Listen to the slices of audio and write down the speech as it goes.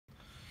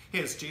Hey,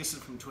 it's Jason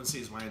from Twin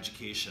Cities Wine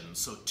Education.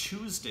 So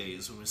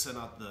Tuesdays, when we send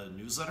out the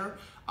newsletter,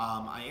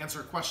 I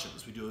answer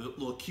questions. We do a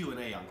little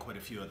Q&A on quite a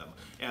few of them.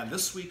 And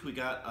this week we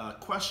got a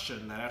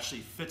question that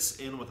actually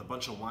fits in with a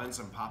bunch of wines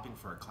I'm popping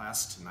for a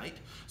class tonight.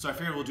 So I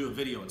figured we'll do a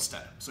video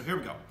instead. So here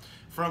we go.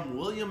 From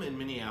William in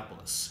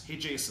Minneapolis. Hey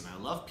Jason, I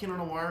love Pinot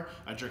Noir.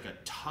 I drink a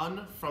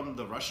ton from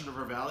the Russian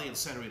River Valley and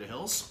Santa Rita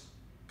Hills.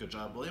 Good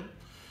job, William.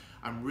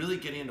 I'm really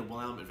getting into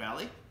Willamette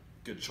Valley.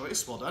 Good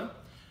choice, well done.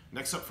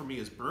 Next up for me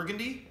is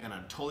Burgundy, and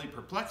I'm totally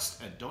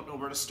perplexed and don't know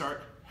where to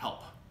start.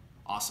 Help.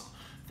 Awesome.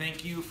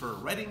 Thank you for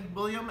writing,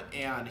 William,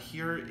 and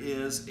here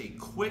is a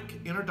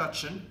quick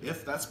introduction,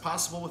 if that's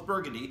possible with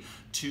Burgundy,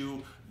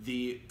 to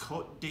the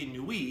Côte de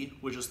Nuits,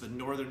 which is the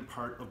northern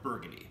part of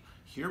Burgundy.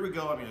 Here we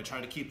go. I'm going to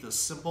try to keep this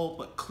simple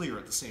but clear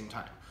at the same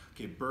time.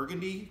 Okay,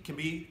 Burgundy can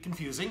be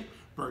confusing.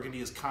 Burgundy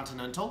is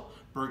continental.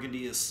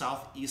 Burgundy is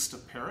southeast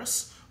of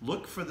Paris.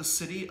 Look for the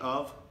city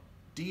of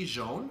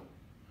Dijon.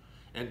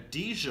 And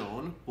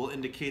Dijon will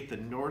indicate the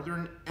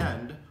northern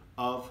end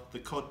of the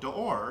Côte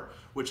d'Or,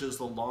 which is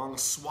the long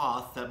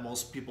swath that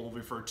most people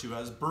refer to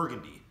as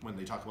Burgundy when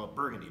they talk about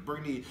Burgundy.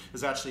 Burgundy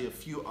is actually a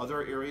few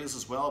other areas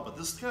as well, but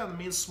this is kind of the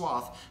main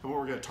swath, and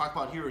what we're going to talk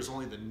about here is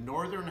only the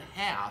northern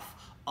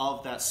half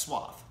of that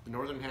swath. The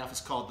northern half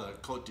is called the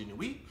Côte de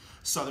Nuits,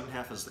 southern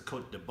half is the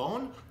Côte de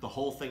Beaune, the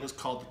whole thing is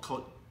called the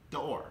Côte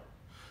d'Or.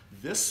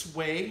 This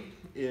way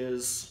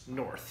is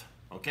north,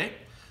 okay?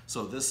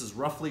 So this is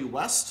roughly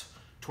west.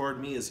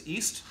 Toward me is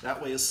east,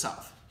 that way is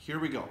south. Here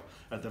we go.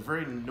 At the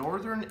very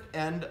northern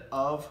end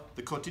of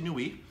the Côte de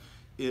Nuits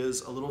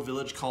is a little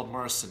village called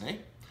Marsanne,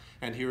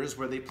 and here is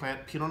where they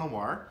plant Pinot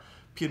Noir.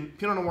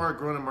 Pinot Noir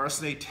grown in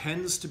Marsanne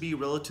tends to be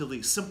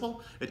relatively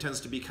simple. It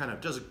tends to be kind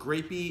of just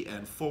grapey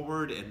and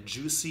forward and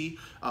juicy.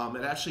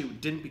 It actually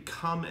didn't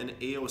become an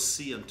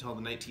AOC until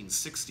the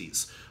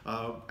 1960s.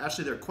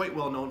 Actually, they're quite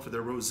well known for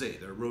their rosé.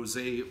 Their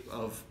rosé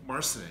of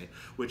Marsanne,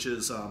 which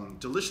is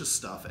delicious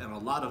stuff, and a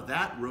lot of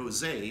that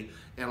rosé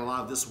and a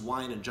lot of this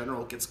wine in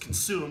general gets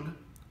consumed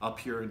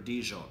up here in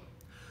Dijon.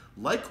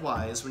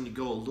 Likewise, when you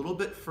go a little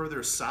bit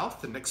further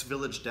south, the next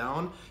village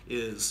down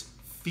is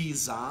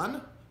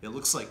Fizan. It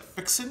looks like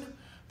fixin'.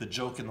 The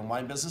joke in the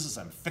wine business is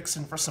I'm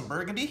fixin' for some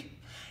Burgundy.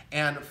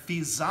 And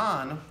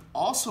Fizan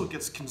also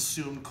gets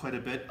consumed quite a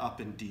bit up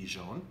in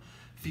Dijon.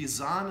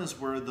 Fizan is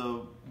where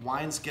the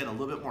wines get a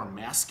little bit more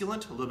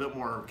masculine, a little bit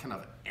more kind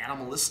of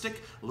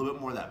animalistic, a little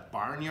bit more of that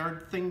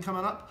barnyard thing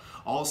coming up.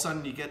 All of a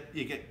sudden you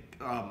get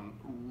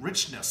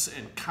richness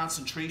and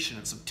concentration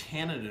and some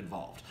tannin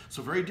involved.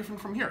 So very different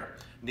from here.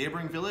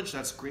 Neighboring village,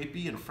 that's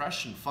grapey and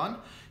fresh and fun.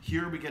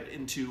 Here we get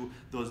into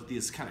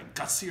these kind of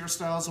gutsier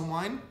styles of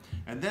wine.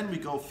 And then we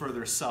go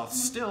further south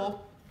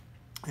still,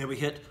 and we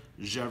hit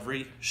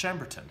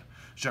Gevrey-Chambertin.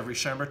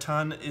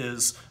 Gevrey-Chambertin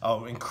is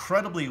an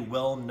incredibly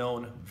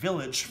well-known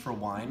village for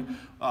wine.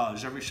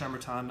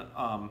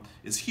 Gevrey-Chambertin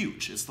is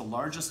huge. It's the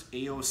largest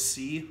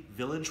AOC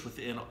village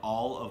within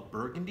all of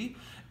Burgundy,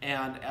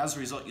 and as a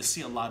result, you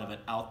see a lot of it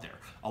out there.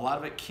 A lot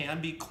of it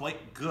can be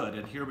quite good,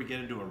 and here we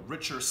get into a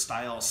richer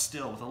style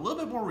still with a little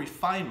bit more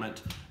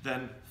refinement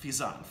than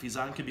Fizan.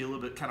 Fizan can be a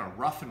little bit kind of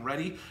rough and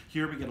ready.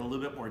 Here we get a little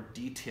bit more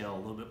detail, a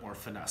little bit more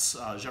finesse.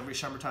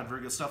 Gevrey-Chambertin,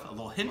 very good stuff. A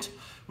little hint,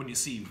 when you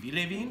see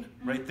Vieillevin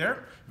right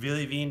there,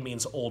 Vieillevin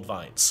means old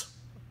vines.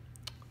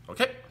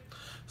 Okay,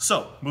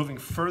 so moving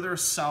further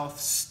south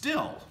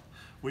still,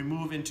 we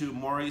move into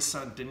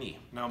Moray-Saint-Denis.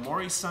 Now,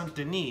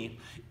 Moray-Saint-Denis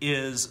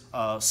is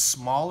a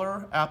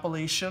smaller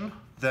appellation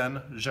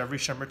than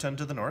Gevrey-Chambertin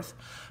to the north.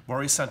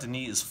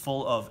 Moray-Saint-Denis is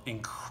full of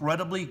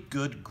incredibly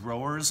good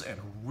growers and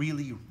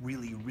really,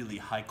 really, really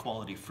high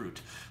quality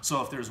fruit.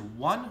 So if there's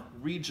one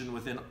region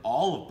within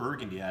all of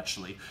Burgundy,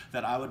 actually,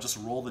 that I would just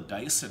roll the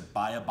dice and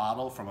buy a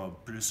bottle from a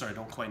producer I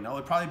don't quite know,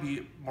 it'd probably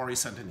be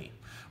Moray-Saint-Denis.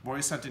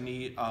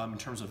 Moray-Saint-Denis, in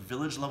terms of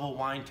village level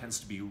wine,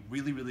 tends to be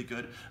really, really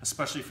good,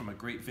 especially from a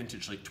great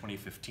vintage like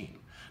 2015.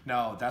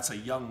 Now, that's a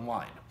young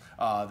wine.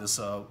 This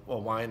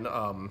wine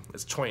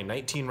is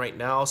 2019 right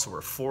now, so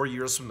we're 4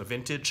 years from the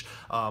vintage.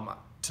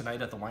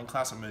 Tonight at the wine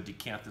class, I'm going to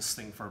decant this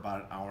thing for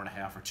about an hour and a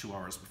half or 2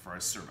 hours before I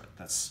serve it.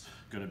 That's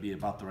going to be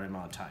about the right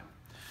amount of time.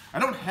 I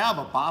don't have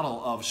a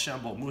bottle of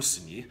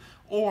Chambolle-Musigny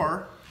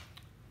or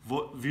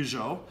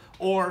Vougeot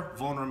or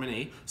Vosne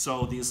Romanée,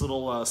 so these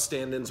little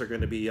stand-ins are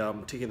going to be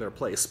taking their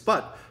place.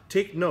 But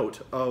take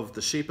note of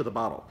the shape of the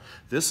bottle.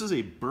 This is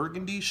a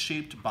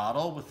Burgundy-shaped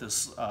bottle with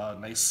this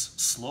nice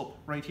slope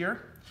right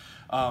here.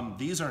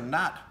 These are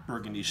not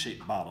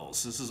Burgundy-shaped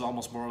bottles. This is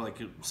almost more like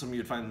some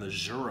you'd find in the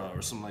Jura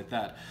or something like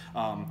that.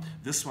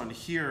 This one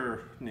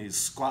here, these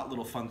squat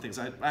little fun things.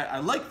 I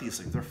like these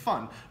things, they're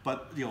fun,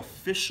 but the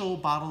official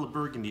bottle of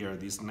Burgundy are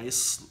these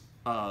nice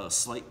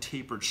slight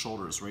tapered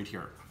shoulders right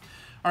here.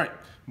 All right,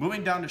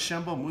 moving down to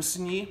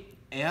Chambolle-Musigny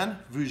and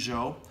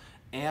Vougeot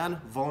and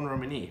Vosne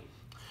Romanée.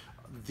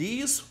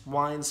 These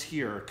wines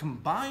here,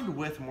 combined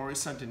with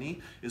Moray-Saint-Denis,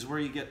 is where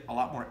you get a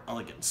lot more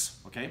elegance,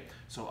 okay?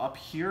 So up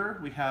here,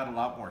 we had a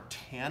lot more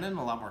tannin,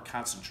 a lot more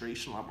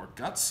concentration, a lot more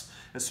guts.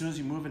 As soon as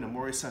you move into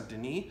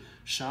Moray-Saint-Denis,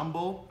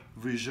 Chambolle,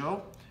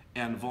 Vougeot,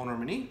 and Vin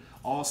Romani,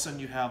 all of a sudden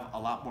you have a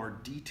lot more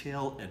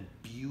detail and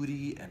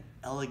beauty and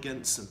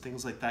elegance and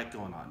things like that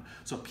going on.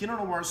 So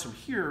Pinot Noirs from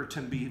here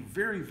tend to be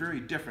very, very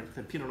different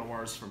than Pinot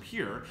Noirs from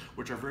here,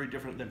 which are very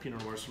different than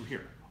Pinot Noirs from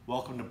here.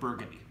 Welcome to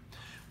Burgundy.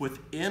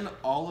 Within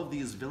all of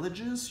these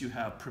villages, you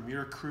have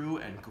Premier Cru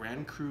and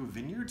Grand Cru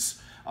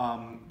vineyards.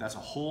 That's a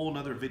whole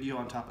nother video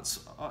on top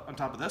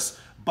of this,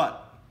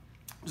 but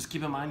just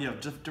keep in mind you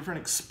have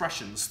different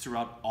expressions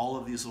throughout all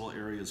of these little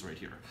areas right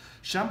here.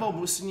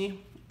 Chambord-Musigny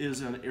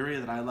is an area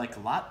that I like a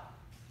lot.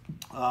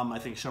 I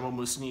think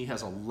Chambord-Musigny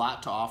has a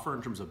lot to offer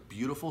in terms of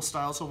beautiful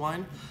styles of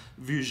wine.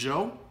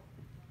 Vougeot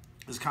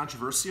is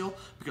controversial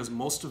because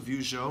most of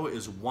Vougeot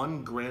is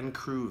one Grand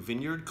Cru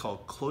vineyard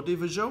called Côte de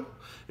Vougeot.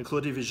 And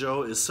Côte de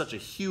Vougeot is such a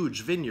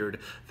huge vineyard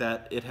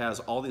that it has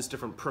all these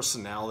different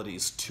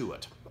personalities to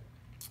it.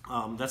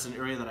 That's an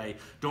area that I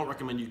don't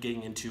recommend you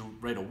getting into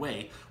right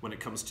away when it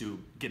comes to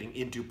getting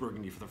into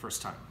Burgundy for the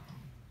first time.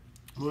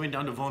 Moving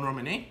down to Vin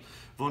Romani.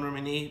 Vin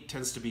Romani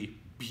tends to be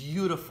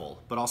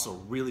beautiful, but also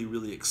really,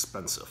 really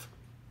expensive.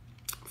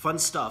 Fun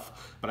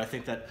stuff, but I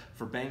think that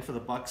for bang for the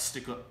buck,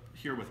 stick up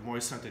here with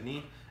Moët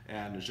Saint-Denis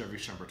and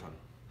Gevrey-Chambertin.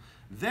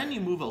 Then you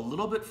move a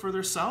little bit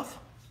further south,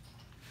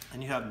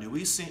 and you have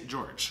Nuits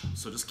Saint-Georges.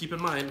 So just keep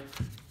in mind,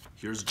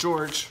 here's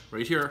George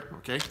right here,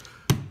 okay?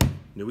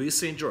 Nuits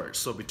Saint-Georges.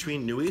 So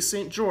between Nuits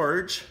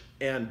Saint-Georges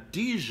and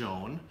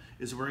Dijon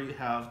is where you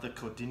have the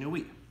Côte de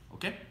Nuits,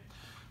 okay?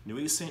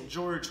 Nuits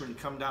Saint-Georges, when you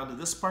come down to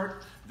this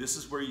part, this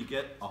is where you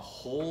get a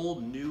whole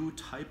new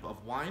type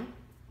of wine.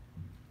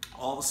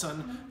 All of a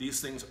sudden, these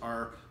things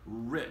are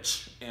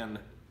rich and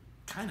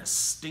kind of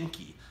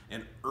stinky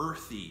and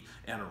earthy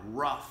and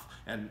rough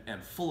and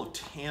full of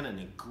tannin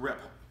and grip.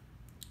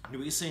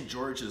 Nuits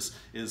Saint-Georges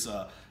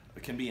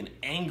can be an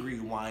angry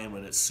wine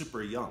when it's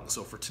super young.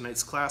 So for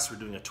tonight's class, we're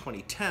doing a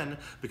 2010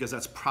 because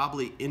that's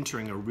probably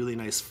entering a really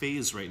nice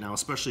phase right now,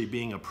 especially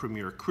being a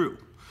Premier Cru.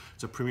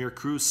 It's a Premier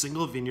Cru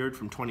single vineyard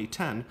from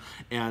 2010,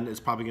 and it's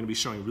probably going to be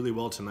showing really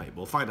well tonight.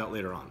 We'll find out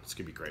later on. It's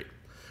going to be great.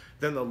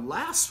 Then the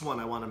last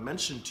one I want to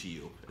mention to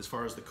you, as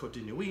far as the Côte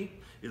de Nuits,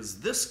 is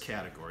this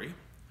category,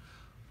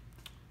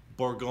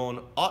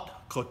 Bourgogne Haute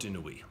Côte de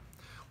Nuits.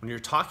 When you're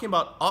talking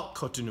about Haute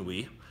Côte de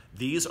Nuits,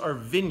 these are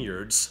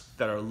vineyards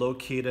that are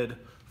located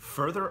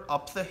further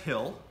up the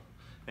hill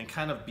and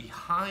kind of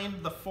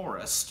behind the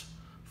forest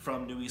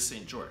from Nuits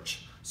Saint-Georges.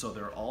 So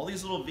there are all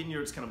these little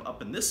vineyards kind of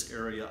up in this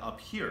area up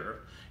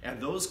here, and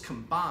those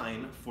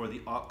combine for the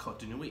Haute Côte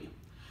de Nuits.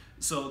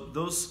 So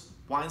those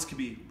wines can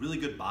be really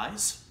good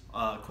buys,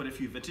 quite a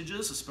few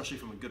vintages, especially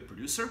from a good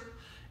producer,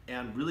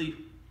 and really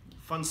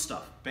fun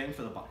stuff, bang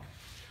for the buck.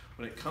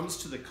 When it comes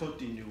to the Côte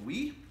de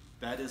Nuits,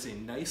 that is a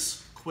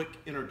nice, quick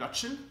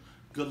introduction.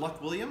 Good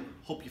luck, William.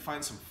 Hope you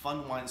find some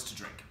fun wines to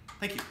drink.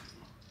 Thank you.